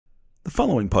The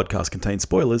following podcast contains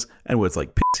spoilers and words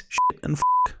like piss, shit, and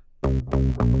fuck.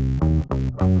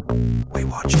 We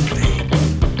watch the thing.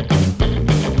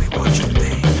 We watch the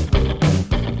thing.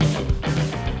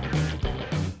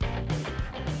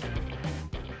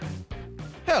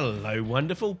 Hello,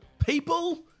 wonderful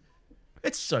people.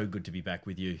 It's so good to be back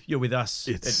with you. You're with us.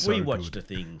 It's We so watched good. a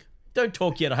thing. Don't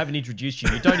talk yet. I haven't introduced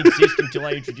you. You don't exist until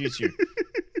I introduce you.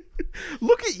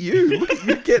 Look at you. Look at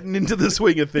you getting into the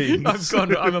swing of things.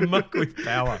 I'm a muck with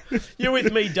power. You're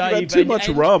with me, Dave. You've had too much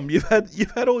rum. You've had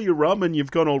all your rum and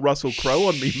you've gone all Russell Crowe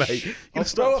on me, mate. You I'll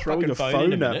start throw a throwing a fucking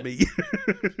phone in phone a at me.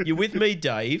 You're with me,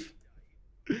 Dave.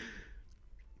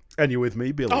 And you're with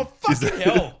me, Billy. Oh, fucking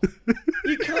hell.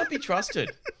 You can't be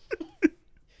trusted.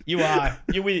 You are.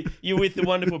 You're with the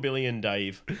wonderful Billy and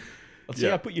Dave. Let's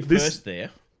see, I put you first there.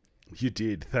 You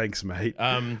did. Thanks, mate.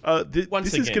 Once this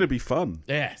is again. going to be fun.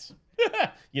 Yes.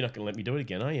 You're not going to let me do it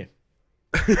again, are you?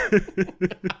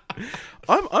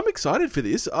 I'm excited for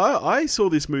this. I saw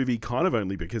this movie kind of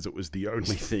only because it was the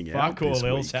only thing out Fuck all this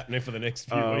else week. happening for the next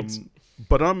few weeks.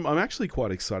 But I'm actually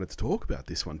quite excited to talk about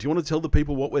this one. Do you want to tell the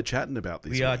people what we're chatting about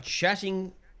this week? We are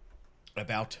chatting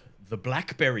about the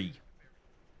BlackBerry.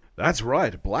 That's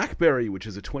right, BlackBerry, which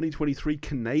is a 2023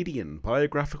 Canadian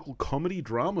biographical comedy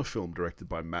drama film directed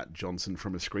by Matt Johnson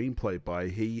from a screenplay by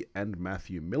he and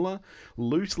Matthew Miller,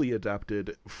 loosely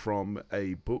adapted from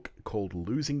a book called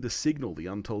Losing the Signal, the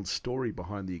untold story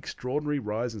behind the extraordinary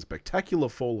rise and spectacular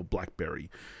fall of BlackBerry.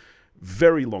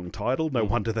 Very long title, no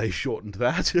wonder they shortened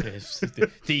that. Yes,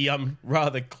 the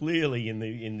rather clearly in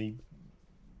the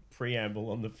preamble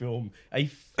on the film, a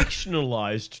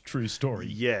fictionalized true story.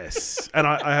 Yes, and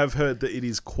I have heard that it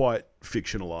is quite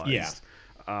fictionalized. Yeah.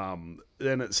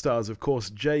 Then it stars, of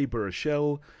course, Jay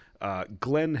Baruchel,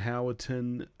 Glenn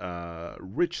Howerton,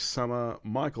 Rich Summer,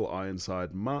 Michael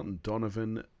Ironside, Martin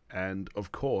Donovan, and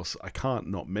of course, I can't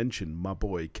not mention my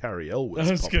boy Carrie Elwes.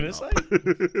 I was going to say,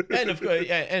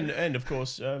 and of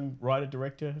course, writer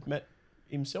director Matt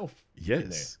himself.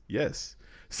 Yes.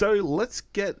 So let's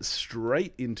get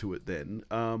straight into it then.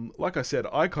 Like I said,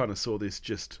 I kind of saw this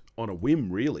just on a whim,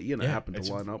 really, and it happened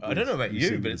to line up. I don't know about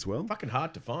you, but as well. It's fucking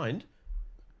hard to find.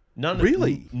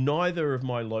 Neither of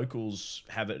my locals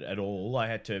have it at all. I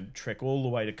had to trek all the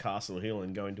way to Castle Hill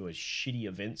and go into a shitty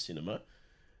event cinema.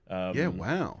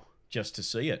 Wow. Just to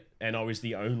see it, and I was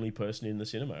the only person in the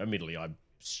cinema. Admittedly, I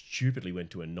stupidly went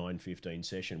to a 9:15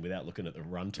 session without looking at the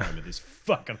runtime of this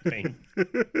fucking thing.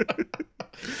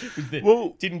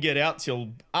 Didn't get out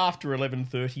till after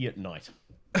 11:30 at night.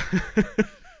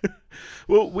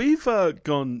 Well, we've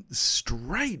gone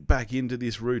straight back into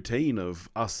this routine of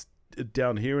us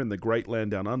down here in the great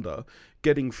land down under,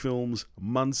 getting films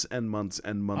months and months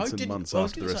and months and months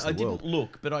after the rest of the world. I didn't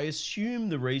look, but I assume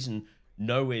the reason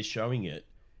nowhere's showing it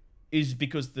is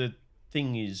because the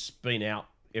thing has been out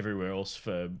everywhere else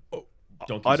for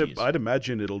donkey's years. I'd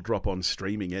imagine it'll drop on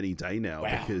streaming any day now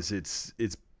because it's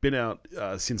been out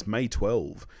since May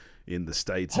 12 in the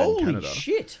States and Canada. Holy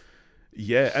shit!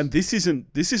 Yeah, and this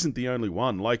isn't the only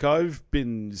one. Like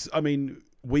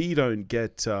we don't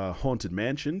get Haunted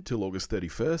Mansion till August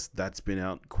 31st. That's been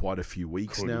out quite a few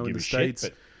weeks now in the States.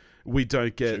 We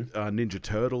don't get Ninja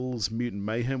Turtles, Mutant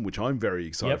Mayhem, which I'm very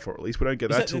excited for at least. We don't get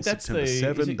that till September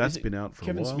 7. That's been out for a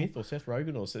while. Kevin Smith or Seth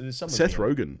Rogen or there's someone. Seth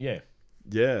Rogen. Yeah.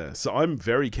 Yeah, so I'm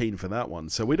very keen for that one.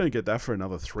 So we don't get that for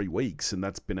another 3 weeks, and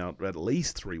that's been out at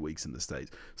least 3 weeks in the States.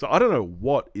 So I don't know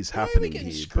what is happening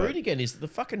here. Screwed again. Is it the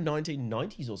fucking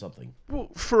 1990s or something? Well,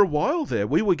 for a while there,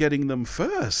 we were getting them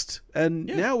first, and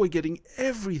now we're getting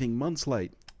everything months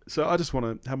late. So I just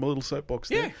want to have my little soapbox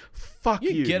there. Yeah. Fuck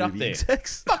you, get up movie there.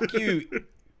 execs. Fuck you,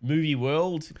 movie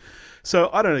world.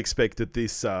 So I don't expect that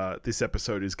this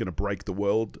episode is going to break the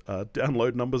world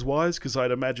download numbers wise, because I'd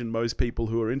imagine most people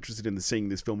who are interested in seeing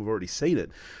this film have already seen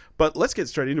it. But let's get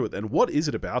straight into it then. What is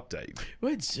it about, Dave?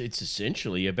 Well, it's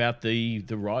essentially about the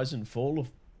rise and fall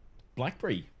of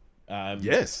BlackBerry.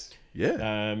 Yes.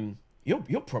 Yeah.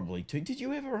 You're probably too. Did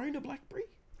you ever own a BlackBerry?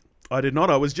 I did not.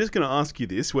 I was just going to ask you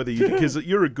this, whether you, because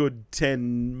you're a good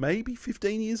 10, maybe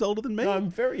 15 years older than me. No, I'm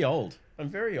very old. I'm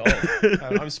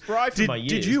spry for my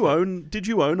years. Did you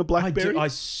own a BlackBerry? I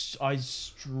so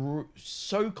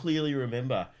clearly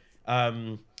remember.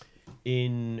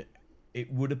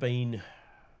 It would have been, I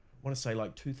want to say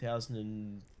like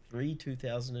 2003,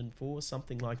 2004,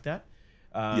 something like that.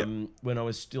 When I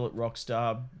was still at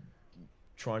Rockstar,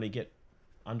 trying to get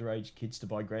underage kids to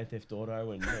buy Grand Theft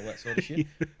Auto and all that sort of shit.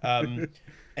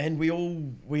 And we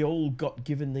all got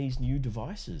given these new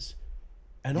devices,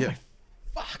 and I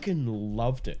fucking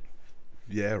loved it.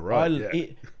 Yeah,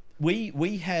 right.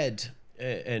 We had,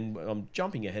 and I'm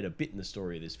jumping ahead a bit in the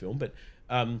story of this film, but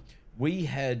we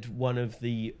had one of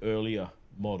the earlier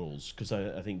models because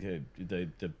I think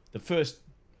the first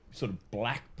sort of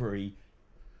BlackBerry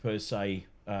per se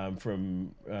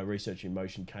from Research in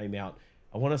Motion came out.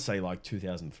 I want to say like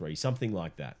 2003, something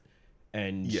like that.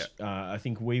 And I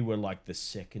think we were like the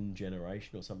second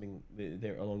generation or something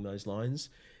there along those lines.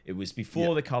 It was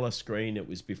before the color screen. It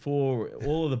was before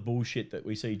all of the bullshit that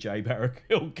we see Jay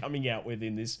Barrackhill coming out with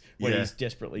in this when he's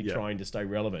desperately trying to stay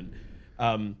relevant.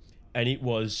 And it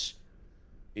was,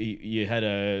 you had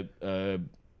a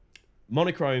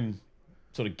monochrome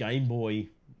sort of Game Boy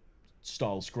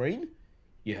style screen.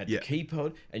 You had the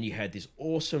keypad, and you had this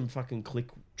awesome fucking click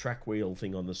track wheel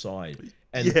thing on the side.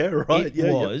 And it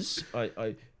was.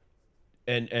 I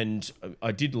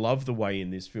did love the way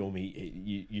in this film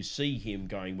you see him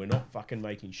going, we're not fucking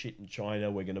making shit in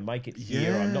China. We're going to make it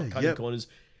here. I'm not cutting corners.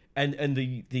 And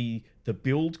the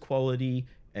build quality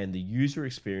and the user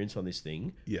experience on this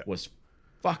thing was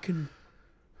fucking.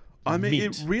 I mean,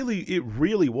 it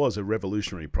really was a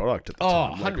revolutionary product at the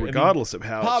time. Like, regardless of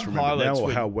how it's remembered now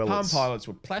or how well Palm Pilots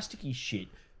were plasticky shit.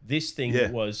 This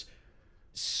thing was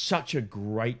such a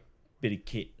great bit of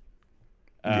kit.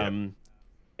 And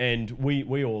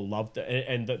we all loved it.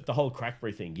 And the whole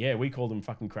Crackberry thing, we called them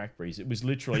fucking Crackberries. It was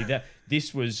literally that.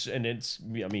 This was, and it's,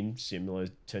 I mean, similar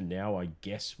to now, I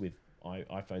guess, with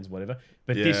iPhones, whatever.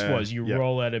 But this was, you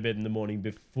roll out of bed in the morning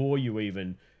before you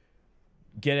even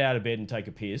get out of bed and take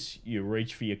a piss, you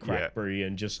reach for your Crackberry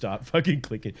and just start fucking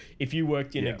clicking. If you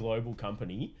worked in a global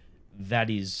company, that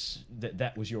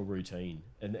was your routine.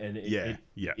 And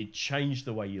it changed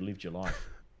the way you lived your life.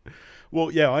 Well,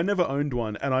 I never owned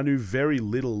one, and I knew very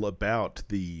little about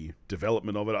the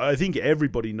development of it. I think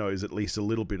everybody knows at least a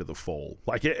little bit of the fall.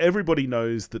 Like, everybody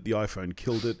knows that the iPhone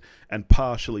killed it, and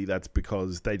partially that's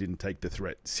because they didn't take the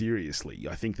threat seriously.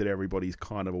 I think that everybody's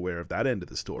kind of aware of that end of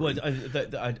the story. Well,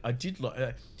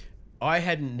 I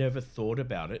hadn't never thought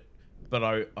about it,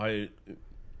 but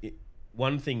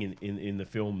one thing in the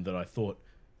film that I thought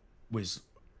was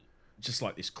just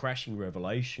like this crashing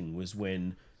revelation was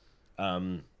when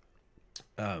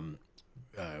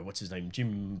what's his name,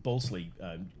 Jim Balsley,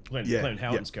 Glenn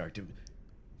Howerton's character,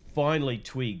 finally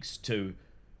twigs to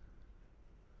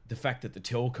the fact that the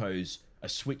telcos are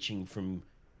switching from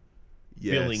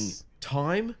billing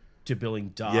time to billing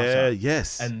data.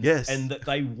 And that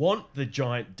they want the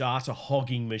giant data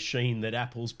hogging machine that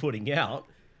Apple's putting out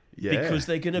because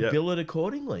they're going to bill it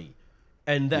accordingly.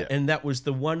 And that was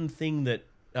the one thing that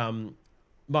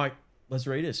Mike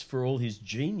Lazaridis, for all his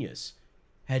genius,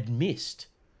 had missed.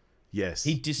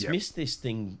 He dismissed this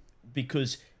thing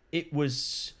because it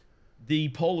was the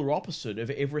polar opposite of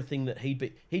everything that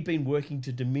he'd been working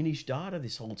to diminish data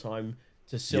this whole time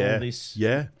to sell this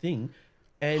thing,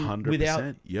 and 100%,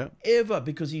 without ever,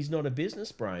 because he's not a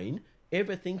business brain,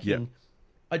 ever thinking,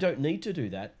 I don't need to do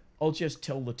that. I'll just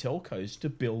tell the telcos to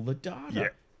bill the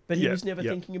data. But he was never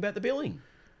thinking about the billing.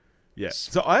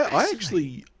 So I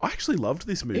actually loved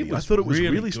this movie. I thought it was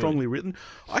really strongly written.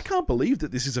 I can't believe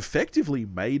that this is effectively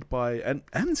made by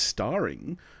and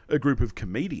starring a group of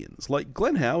comedians like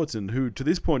Glenn Howerton, who to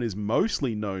this point is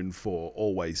mostly known for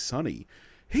Always Sunny.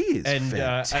 He is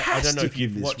fantastic I don't know if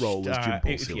you've in this watched, role as Jim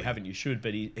Balsillie. If you haven't, you should.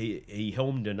 But he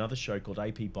helmed another show called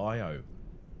AP Bio,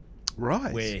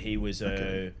 right? Where he was what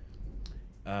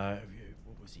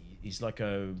was he? He's like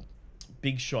a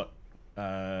big shot.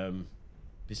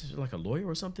 This is like a lawyer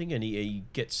or something, and he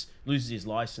loses his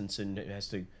license and has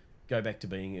to go back to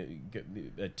being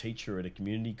a teacher at a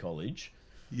community college.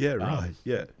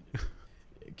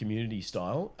 Community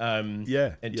style.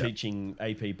 Teaching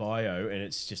AP Bio, and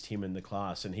it's just him in the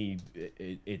class, and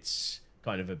it's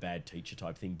kind of a bad teacher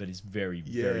type thing, but it's very,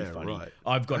 very funny. Right.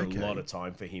 I've got a lot of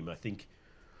time for him. I think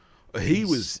he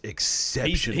was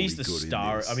exceptionally he's the good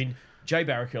star. in this. I mean, Jay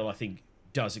Barrackhill, I think,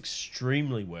 does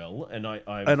extremely well, and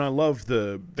I love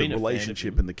the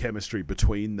relationship and the chemistry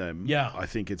between them. I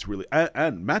think it's really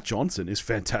and Matt Johnson is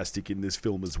fantastic in this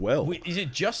film as well. Is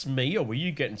it just me, or were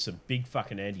you getting some big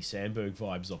fucking Andy Samberg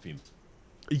vibes off him?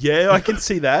 Yeah, I can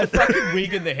see that. The fucking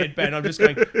wig and the headband. I'm just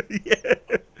going.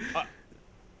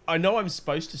 I know I'm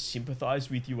supposed to sympathise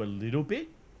with you a little bit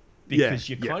because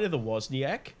you're kind of the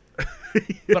Wozniak.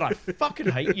 But I fucking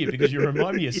hate you because you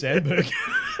remind me of Sandberg.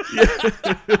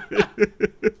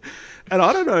 And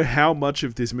I don't know how much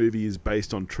of this movie is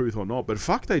based on truth or not, but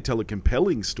fuck, they tell a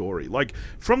compelling story. Like,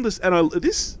 from this, and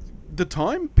the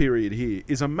time period here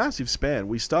is a massive span.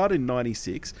 We start in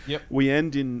 96, we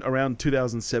end in around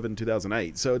 2007,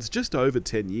 2008, so it's just over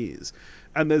 10 years.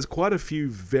 And there's quite a few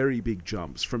very big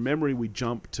jumps. From memory, we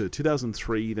jump to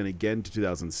 2003, then again to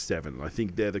 2007. I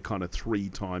think they're the kind of 3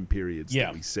 time periods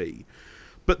that we see.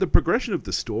 But the progression of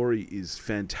the story is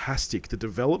fantastic. The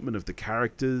development of the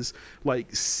characters,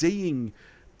 like seeing,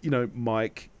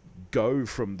 Mike go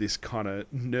from this kind of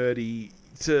nerdy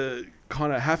to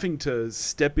kind of having to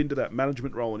step into that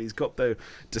management role, and he's got the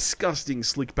disgusting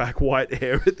slick back white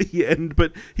hair at the end,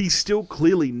 but he's still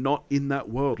clearly not in that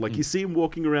world. Like you see him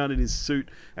walking around in his suit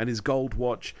and his gold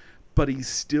watch, but he's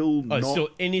still not... Still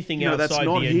anything outside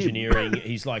the engineering,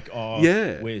 he's like,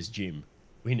 where's Jim?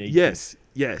 We need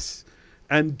Yes.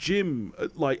 And Jim,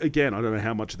 like, again, I don't know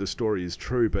how much of the story is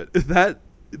true, but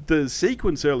the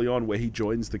sequence early on where he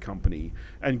joins the company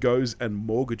and goes and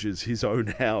mortgages his own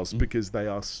house because they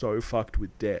are so fucked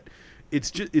with debt.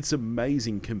 It's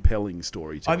amazing, compelling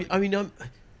storytelling. I mean,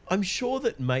 I'm sure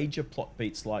that major plot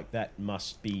beats like that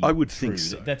must be I would true. think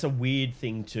so. That's a weird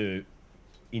thing to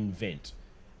invent.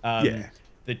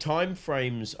 The time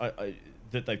frames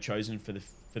that they've chosen for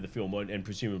the film, and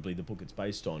presumably the book it's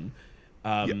based on,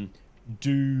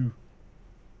 do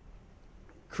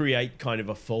create kind of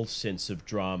a false sense of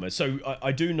drama. So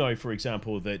I do know, for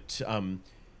example, that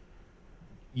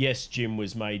yes, Jim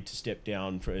was made to step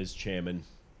down as chairman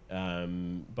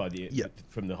from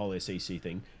the whole SEC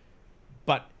thing,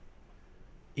 but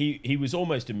he was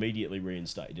almost immediately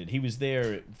reinstated. He was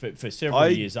there for several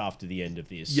years after the end of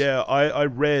this. Yeah, I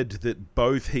read that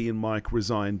both he and Mike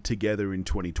resigned together in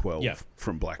 2012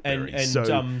 from BlackBerry.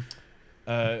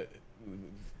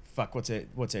 Fuck, what's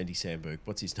Andy Samberg?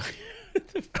 What's his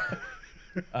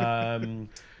name?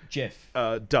 Jeff.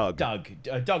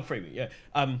 Doug Freeman, yeah.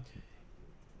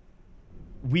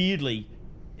 Weirdly,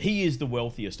 he is the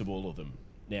wealthiest of all of them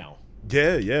now.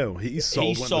 Yeah. He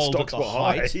sold when the stocks were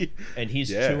high. And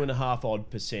his 2.5 odd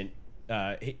percent,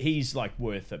 he's like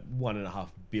worth $1.5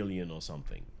 billion or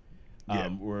something.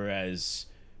 Whereas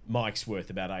Mike's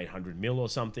worth about 800 mil or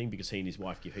something because he and his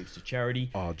wife give heaps to charity.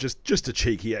 Oh, just a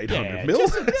cheeky 800 mil.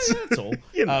 That's all.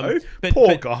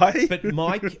 Poor guy. But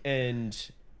Mike and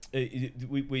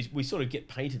we sort of get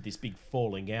painted this big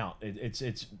falling out.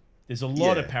 There's a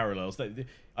lot of parallels.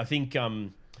 I think our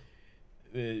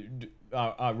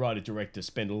writer director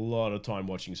spent a lot of time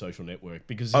watching Social Network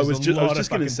because there's a lot of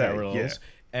fucking parallels.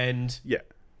 And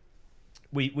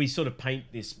we sort of paint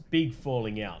this big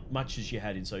falling out, much as you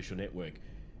had in Social Network.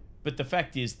 But the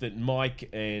fact is that Mike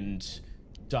and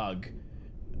Doug,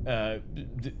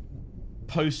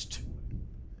 post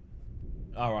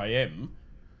RIM,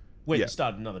 went and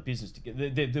started another business together.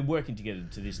 They're working together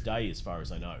to this day, as far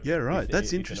as I know. Yeah, right.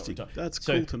 That's interesting. That's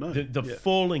cool to know. The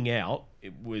falling out,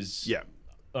 it was,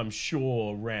 I'm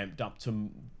sure, ramped up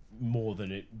to more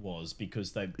than it was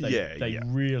because they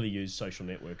really used Social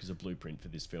Network as a blueprint for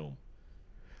this film.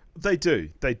 They do.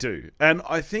 And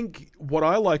I think what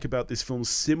I like about this film,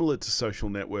 similar to Social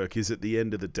Network, is at the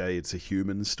end of the day, it's a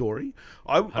human story.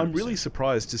 I'm really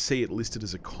surprised to see it listed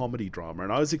as a comedy drama,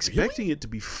 and I was expecting it to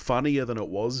be funnier than it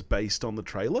was based on the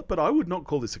trailer, but I would not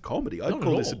call this a comedy. I'd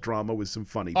call this a drama with some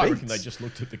funny beats. I reckon they just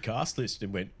looked at the cast list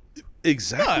and went,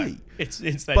 exactly. No, it's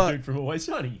that dude from Always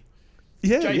Sunny.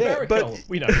 Jay Baruchel,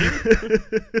 we know him.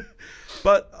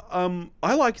 But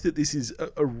I like that this is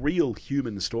a real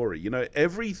human story.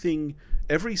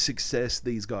 Every success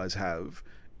these guys have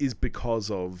is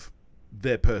because of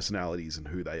their personalities and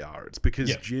who they are. It's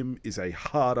because Jim is a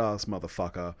hard-ass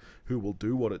motherfucker who will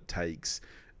do what it takes,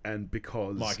 and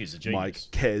because Mike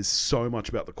cares so much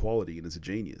about the quality and is a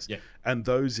genius. Yeah. And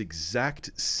those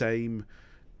exact same,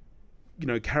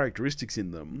 characteristics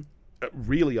in them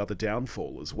really are the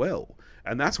downfall as well.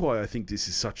 And that's why I think this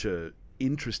is such a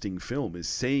interesting film, is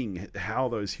seeing how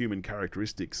those human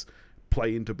characteristics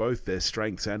play into both their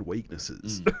strengths and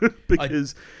weaknesses.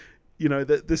 Because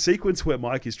the sequence where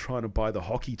Mike is trying to buy the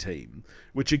hockey team,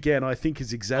 which again I think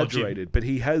is exaggerated, but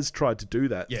he has tried to do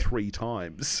that 3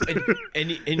 times.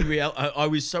 and in reality, I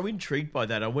was so intrigued by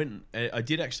that. I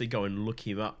did actually go and look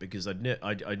him up because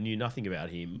I knew nothing about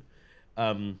him.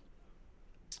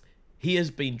 He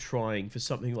has been trying for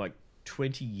something like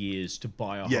 20 years to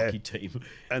buy a hockey team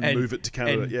and move it to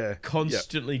Canada. And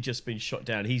constantly just been shot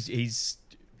down. He's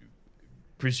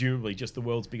presumably just the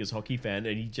world's biggest hockey fan,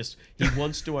 and he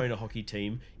wants to own a hockey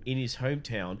team in his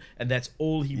hometown, and that's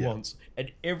all he wants.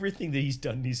 And everything that he's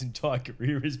done in his entire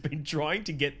career has been trying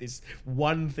to get this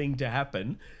one thing to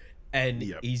happen, and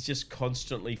he's just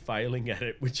constantly failing at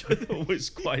it, which I thought was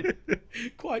quite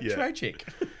tragic.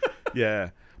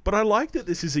 Yeah. But I like that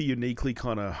this is a uniquely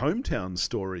kind of hometown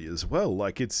story as well.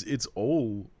 Like it's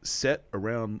all set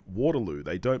around Waterloo.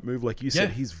 They don't move, like you said.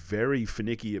 He's very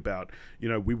finicky about,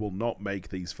 we will not make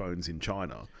these phones in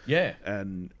China. Yeah.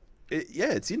 And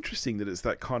it's interesting that it's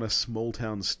that kind of small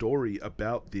town story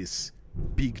about this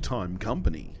big time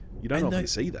company. You don't often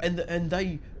see that. And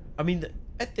they, I mean,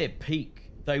 at their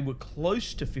peak, they were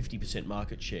close to 50%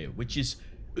 market share, which is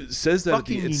It says that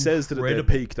fucking at their incredible.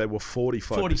 peak they were 45%,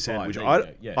 45, which there you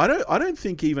go, yeah. I don't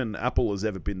think even Apple has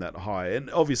ever been that high. And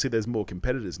obviously there's more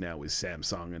competitors now with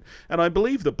Samsung, and I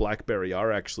believe the BlackBerry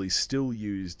are actually still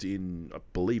used in, I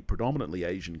believe, predominantly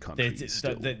Asian countries.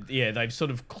 Still. They've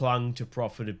sort of clung to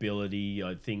profitability,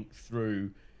 I think,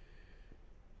 through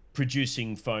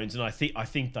producing phones, and I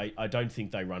don't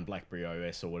think they run BlackBerry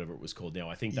OS or whatever it was called now.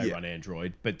 I think they run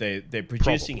Android, but they're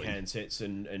producing handsets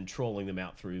and trawling them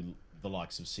out through the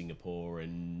likes of Singapore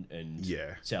and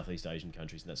Southeast Asian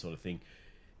countries and that sort of thing,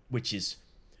 which is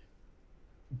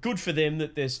good for them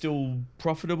that they're still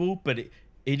profitable, but it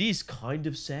is kind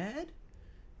of sad.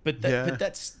 But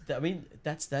that's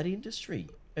that industry.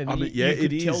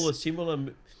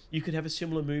 You could have a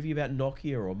similar movie about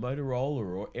Nokia or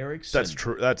Motorola or Ericsson. That's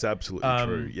true. That's absolutely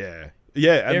true. Yeah.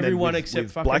 Yeah, and everyone then except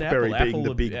with fucking BlackBerry Apple. being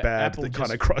the big bad that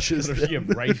kind of crushes them.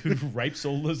 Rapes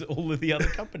all of the other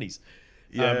companies.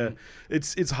 Yeah,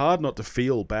 it's hard not to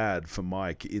feel bad for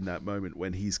Mike in that moment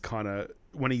when he's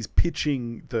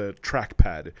pitching the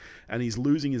trackpad and he's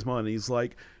losing his mind. He's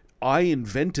like, I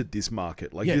invented this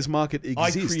market. This market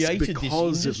exists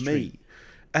because of me.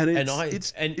 And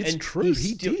it's true.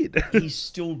 He did. He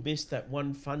still missed that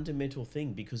one fundamental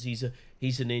thing because he's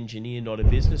an engineer, not a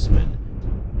businessman.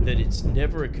 That it's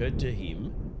never occurred to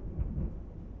him.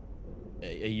 Are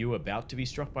you about to be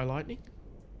struck by lightning?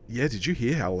 Yeah, did you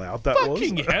hear how loud that was?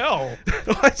 Fucking hell!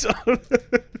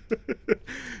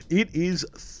 It is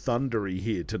thundery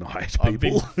here tonight, people. I've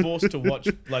been forced to watch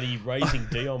bloody Raising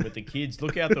Dion with the kids.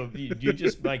 Look out, you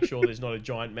just make sure there's not a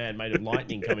giant man made of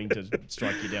lightning coming to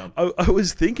strike you down. I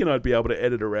was thinking I'd be able to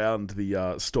edit around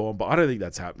the storm, but I don't think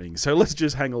that's happening. So let's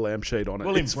just hang a lampshade on it.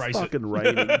 We'll it's embrace fucking it.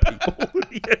 Raining, people.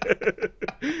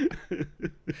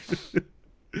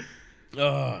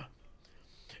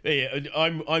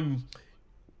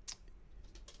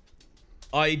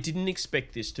 I didn't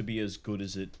expect this to be as good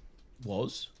as it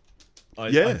was.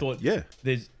 I thought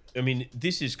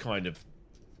this is kind of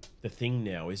the thing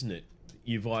now, isn't it?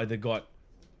 You've either got...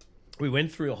 We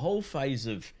went through a whole phase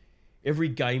of every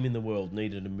game in the world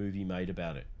needed a movie made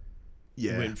about it.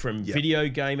 Yeah. We went from video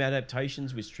game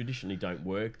adaptations, which traditionally don't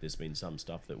work. There's been some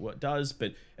stuff that does,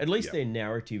 but at least they're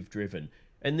narrative driven.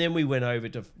 And then we went over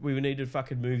to... We needed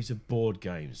fucking movies of board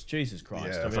games. Jesus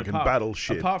Christ. Yeah, fucking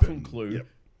Battleship. Apart from Clue... Yep.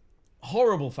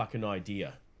 Horrible fucking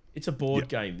idea. It's a board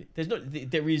game.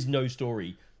 There is no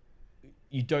story.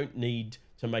 You don't need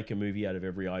to make a movie out of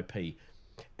every IP.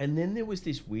 And then there was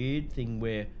this weird thing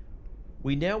where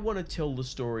we now want to tell the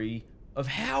story of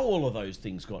how all of those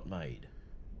things got made.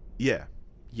 Yeah.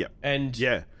 Yeah. And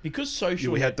because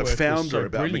Social we had the Network founder was so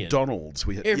about brilliant, McDonald's.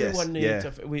 We had, everyone needed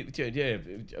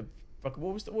to... What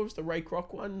was the Ray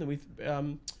Kroc one with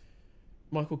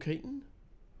Michael Keaton?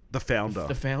 The founder.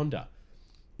 The founder.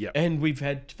 Yeah. And we've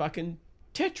had fucking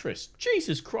Tetris.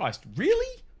 Jesus Christ,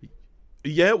 really?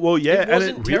 Yeah, well, yeah, and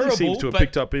it really terrible, seems to have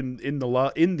picked up in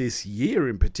this year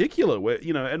in particular, where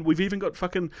and we've even got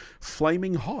fucking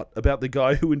Flaming Hot about the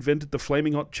guy who invented the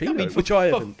Flaming Hot Cheeto, which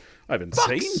I haven't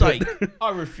seen. Sake,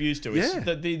 I refuse to.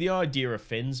 Yeah. The idea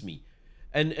offends me,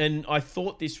 and I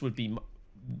thought this would be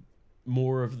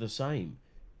more of the same,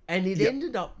 and it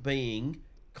ended up being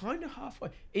kind of halfway.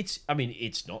 It's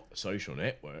not a Social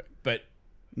Network, but.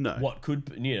 No. What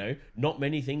could, not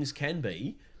many things can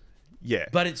be. Yeah.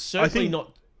 But it's certainly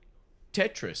not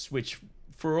Tetris, which,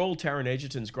 for all Taron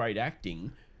Egerton's great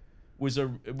acting, was a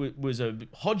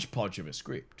hodgepodge of a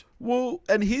script. Well,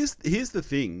 and here's the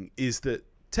thing, is that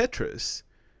Tetris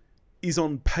is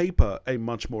on paper a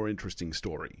much more interesting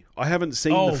story. I haven't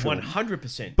seen the film.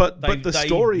 100%. But the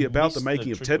story about the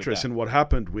making of Tetris and what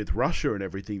happened with Russia and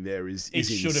everything there is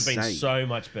insane. It should have been so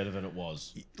much better than it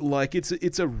was. Like,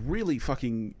 it's a really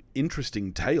fucking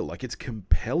interesting tale. Like, it's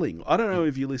compelling. I don't know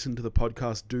if you listen to the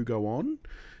podcast Do Go On.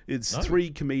 It's 3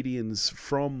 comedians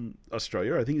from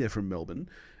Australia. I think they're from Melbourne.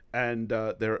 And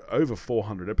there are over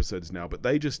 400 episodes now, but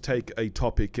they just take a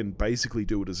topic and basically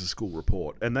do it as a school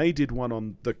report. And they did one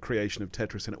on the creation of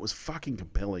Tetris, and it was fucking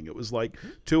compelling. It was like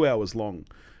 2 hours long,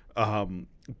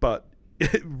 but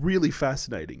really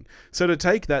fascinating. So to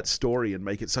take that story and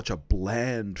make it such a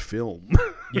bland film,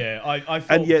 I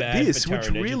felt and yet bad this, for Taron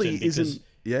which really Egerton isn't.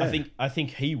 Yeah, I think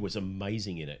he was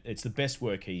amazing in it. It's the best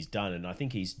work he's done, and I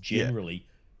think he's generally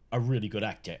a really good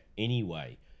actor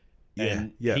anyway.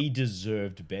 And he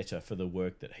deserved better for the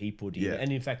work that he put in.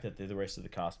 And in fact, that the rest of the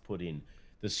cast put in.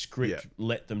 The script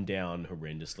let them down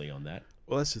horrendously on that.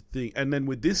 Well, that's the thing. And then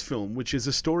with this film, which is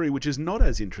a story which is not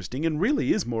as interesting and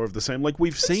really is more of the same. Like,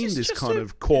 we've seen this kind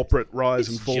of corporate rise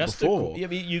and fall before.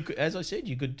 As I said,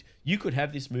 you could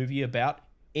have this movie about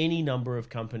any number of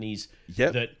companies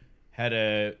Yep. that had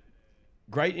a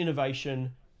great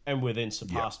innovation and were then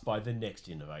surpassed by the next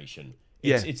innovation.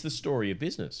 It's the story of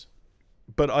business.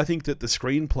 But I think that the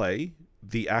screenplay,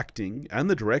 the acting, and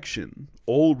the direction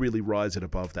all really rise it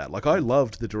above that. Like, I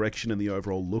loved the direction and the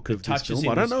overall look of this film.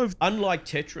 I don't know if... Unlike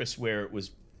Tetris, where it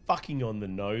was fucking on the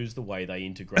nose the way they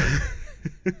integrated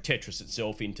Tetris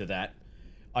itself into that,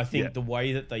 I think the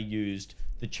way that they used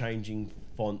the changing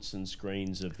fonts and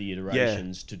screens of the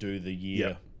iterations to do the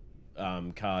year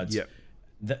cards,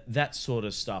 that sort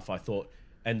of stuff, I thought.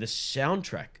 And the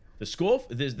soundtrack, the score,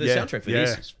 the soundtrack for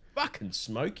this is fucking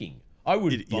smoking. I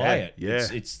would buy it.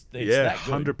 It's that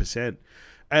good. 100%.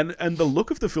 And the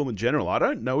look of the film in general, I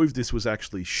don't know if this was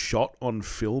actually shot on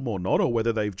film or not, or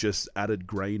whether they've just added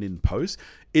grain in post.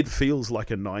 It feels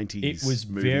like a 90s It was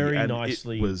movie, very and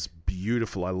nicely it was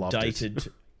beautiful. I loved dated,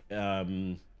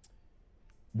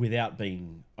 without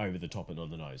being over the top and on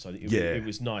the nose. It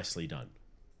was nicely done.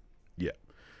 Yeah.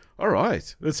 All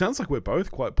right. It sounds like we're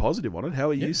both quite positive on it. How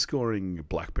are you scoring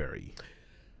BlackBerry?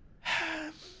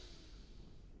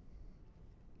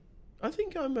 I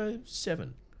think I'm a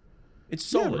 7. It's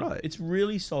solid. Yeah, right. It's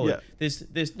really solid. Yeah.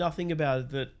 There's nothing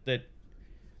about it that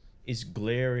is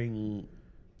glaring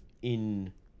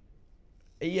in.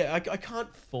 Yeah, I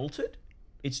can't fault it.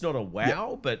 It's not a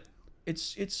wow, but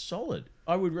it's solid.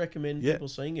 I would recommend people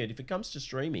seeing it. If it comes to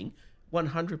streaming,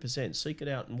 100% seek it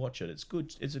out and watch it. It's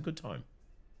good. It's a good time.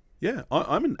 Yeah,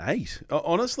 I'm an 8.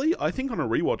 Honestly, I think on a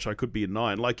rewatch I could be a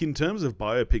 9. Like, in terms of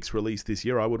biopics released this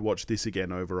year, I would watch this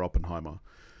again over Oppenheimer.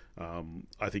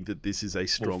 I think that this is a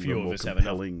stronger, more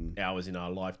compelling... hours in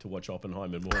our life to watch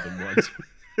Oppenheimer more than once.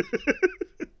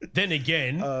 Then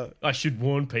again, I should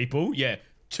warn people,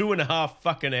 2.5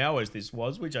 fucking hours this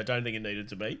was, which I don't think it needed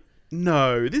to be.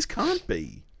 No, this can't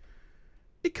be.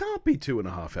 It can't be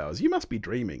 2.5 hours. You must be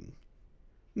dreaming.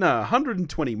 No,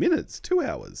 120 minutes, 2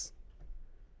 hours.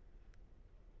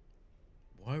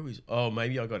 Why was... Oh,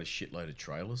 maybe I got a shitload of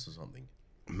trailers or something.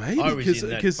 Maybe. I was in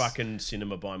that fucking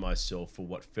cinema by myself for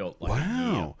what felt like a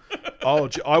year. Oh,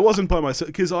 I wasn't by myself,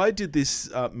 because I did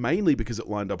this mainly because it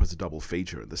lined up as a double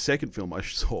feature. And the second film I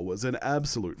saw was an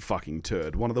absolute fucking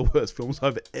turd. One of the worst films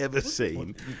I've ever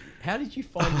seen. How did you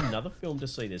find another film to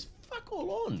see? There's fuck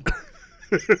all on.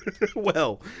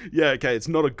 Well, okay, it's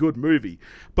not a good movie.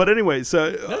 But anyway,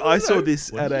 so I saw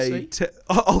this at a...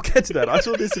 I'll get to that. I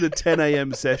saw this at a 10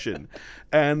 a.m. session.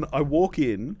 And I walk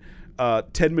in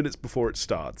 10 minutes before it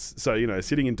starts. So,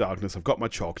 sitting in darkness, I've got my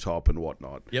chalk top and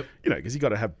whatnot. Yep. Because you got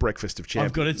to have breakfast of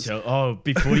champions. I've got to tell...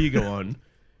 before you go on,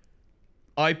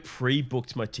 I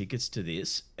pre-booked my tickets to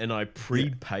this, and I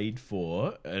prepaid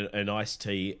for an iced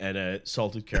tea and a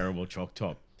salted caramel chalk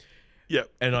top. Yep.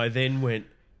 And I then went...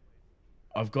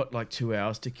 I've got like 2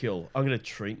 hours to kill. I'm going to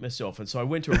treat myself. And so I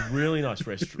went to a really nice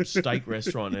steak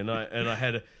restaurant, and I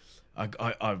had I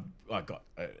got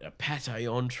a pate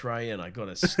entree, and I got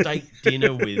a steak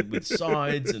dinner with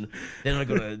sides, and then I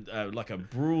got a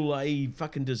brulee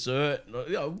fucking dessert.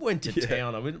 And I went to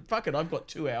town. I went, fuck it, I've got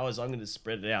 2 hours. I'm going to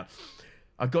spread it out.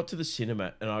 I got to the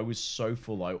cinema, and I was so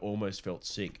full I almost felt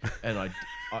sick, and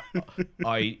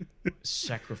I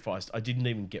sacrificed. I didn't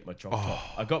even get my chocolate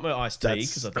top. I got my iced tea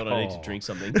because I thought I needed to drink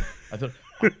something. I thought,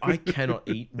 I cannot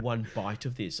eat one bite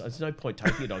of this. There's no point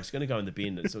taking it. It's going to go in the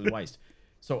bin. It's a waste.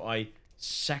 So I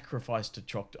sacrificed a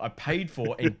choc. I paid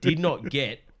for and did not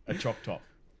get a choc top.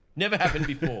 Never happened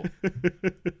before.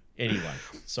 Anyway,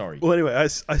 sorry. Well, anyway, I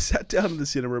sat down in the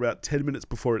cinema about 10 minutes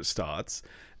before it starts,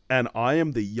 and I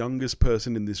am the youngest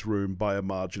person in this room by a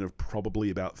margin of probably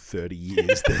about 30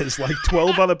 years. There's like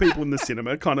 12 other people in the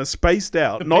cinema, kind of spaced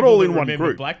out, not all in one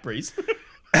group. BlackBerries.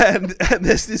 And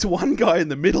there's this one guy in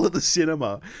the middle of the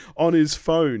cinema on his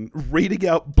phone reading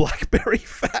out BlackBerry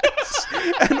facts.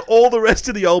 And all the rest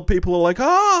of the old people are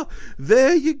like,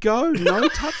 there you go. No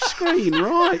touch screen,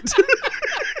 right?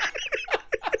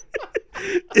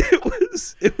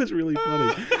 It was really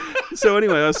funny. So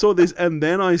anyway, I saw this, and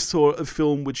then I saw a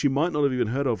film which you might not have even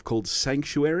heard of called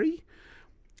Sanctuary,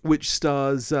 which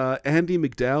stars Andie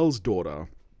MacDowell's daughter.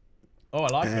 Oh, I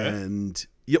like her. And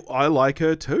yeah, I like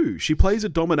her too. She plays a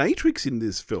dominatrix in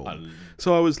this film.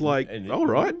 So I was like, all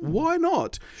right, why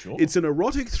not? Sure. It's an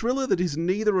erotic thriller that is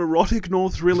neither erotic nor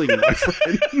thrilling, my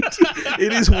friend.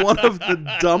 It is one of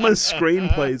the dumbest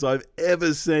screenplays I've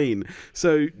ever seen.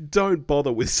 So don't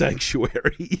bother with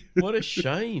Sanctuary. What a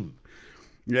shame.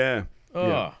 Yeah. Oh,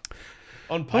 yeah.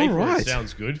 On paper, it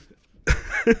sounds good.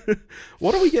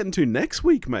 What are we getting to next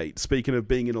week, mate? Speaking of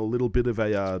being in a little bit of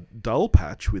a dull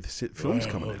patch with films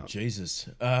coming out. Jesus.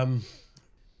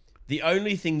 The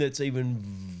only thing that's even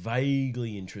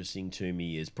vaguely interesting to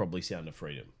me is probably Sound of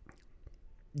Freedom.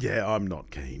 Yeah, I'm not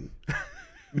keen.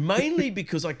 Mainly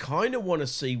because I kind of want to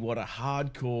see what a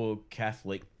hardcore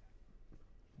Catholic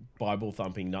Bible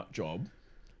thumping nut job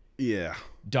Yeah.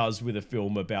 does with a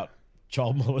film about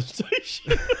child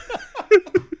molestation.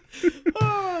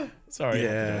 Sorry.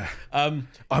 Yeah. I'm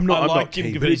I'm not like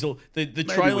keen, Jim but Caviezel. The maybe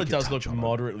trailer we can does touch look on it.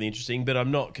 moderately interesting, but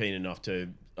I'm not keen enough to.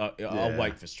 I'll Yeah.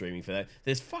 wait for streaming for that.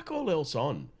 There's fuck all else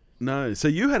on. No. So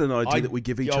you had an idea that we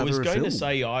give each other a film. I was going to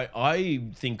say I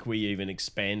think we even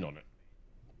expand on it.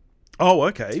 Oh,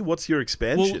 okay. What's your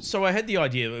expansion? Well, so I had the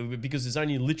idea, because there's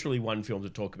only literally one film to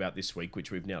talk about this week,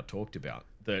 which we've now talked about,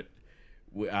 that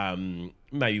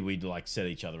maybe we'd like set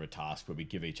each other a task where we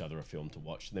give each other a film to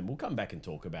watch, and then we'll come back and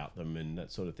talk about them and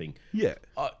that sort of thing. Yeah.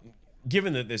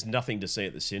 Given that there's nothing to see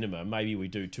at the cinema, maybe we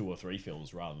do 2 or 3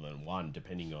 films rather than one,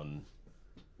 depending on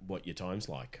what your time's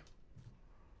like.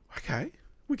 Okay.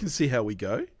 We can see how we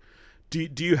go. Do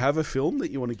you have a film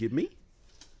that you want to give me?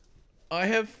 I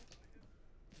have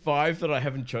 5 that I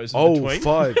haven't chosen between.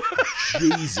 5.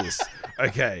 Jesus.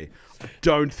 Okay.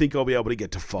 Don't think I'll be able to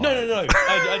get to 5. No.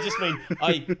 I just mean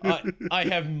I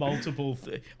have multiple.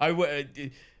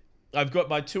 I've got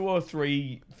my 2 or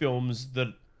 3 films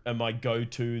that are my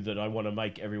go-to that I want to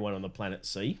make everyone on the planet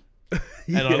see.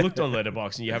 And I looked on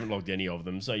Letterboxd, and you haven't logged any of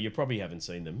them, so you probably haven't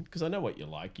seen them, because I know what you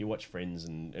like. You watch Friends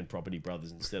and Property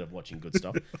Brothers instead of watching good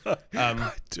stuff.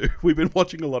 I do. We've been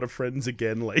watching a lot of Friends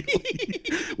again lately.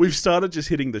 We've started just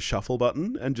hitting the shuffle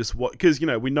button and just watch, because,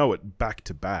 we know it back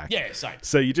to back. Yeah, same.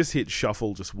 So you just hit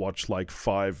shuffle, just watch like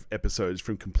 5 episodes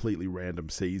from completely random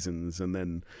seasons, and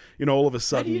then, all of a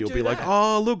sudden you'll be like,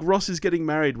 oh, look, Ross is getting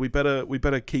married. We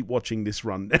better keep watching this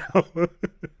run now.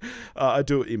 I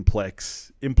do it in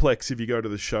Plex. In Plex, if you go to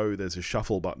the show, there's a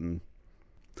shuffle button.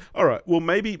 All right. Well,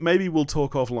 maybe we'll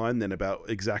talk offline then about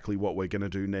exactly what we're going to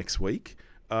do next week.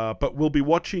 But we'll be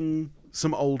watching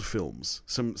some old films,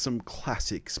 some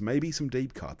classics, maybe some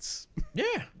deep cuts.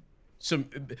 Yeah.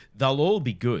 They'll all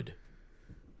be good.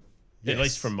 Yes. At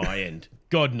least from my end.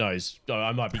 God knows,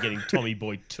 I might be getting Tommy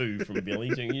Boy 2 from Billy.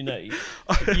 You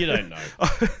don't know.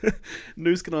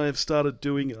 Noosk and I have started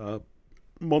doing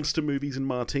monster movies and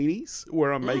martinis,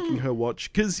 where I'm making her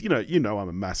watch, because you know I'm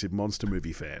a massive monster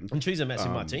movie fan, and she's a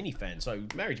massive martini fan. So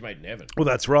marriage made in heaven. Well,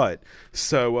 that's right.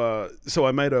 So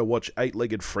I made her watch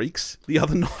 8-Legged Freaks the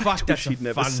other night. Fuck, that's she'd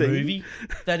never fun seen. Movie.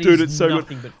 That Dude, is it's so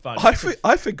nothing good. but fun.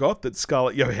 I forgot that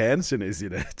Scarlett Johansson is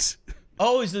in it.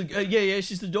 Oh, is yeah,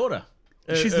 she's the daughter.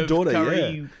 She's the daughter.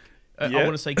 Curry, I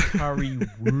want to say Curry.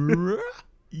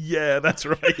 Yeah, that's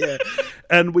right. Yeah,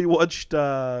 and we watched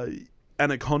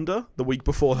Anaconda the week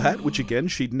before that, which again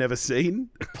she'd never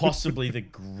seen. Possibly the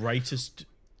greatest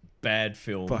bad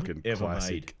film ever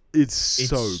classic. made. It's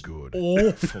so good.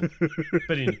 Awful.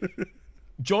 But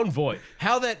John Voight,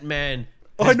 how that man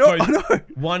I know.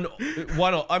 Won,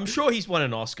 I'm sure he's won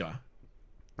an Oscar.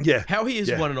 Yeah. How he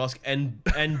has won an Oscar and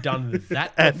done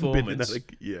that and performance.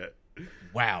 Yeah.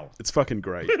 Wow. It's fucking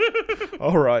great.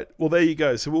 All right. Well, there you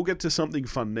go. So we'll get to something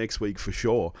fun next week for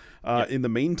sure. In the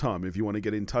meantime, if you want to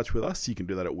get in touch with us, you can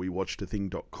do that at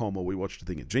wewatchedathing.com or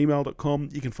wewatchedathing@gmail.com.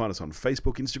 You can find us on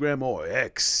Facebook, Instagram, or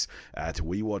X at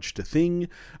wewatchedathing.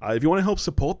 If you want to help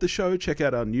support the show, check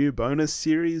out our new bonus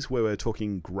series where we're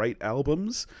talking great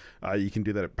albums. You can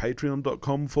do that at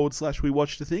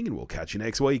patreon.com/wewatchedathing, and we'll catch you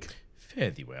next week. Fare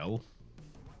thee well.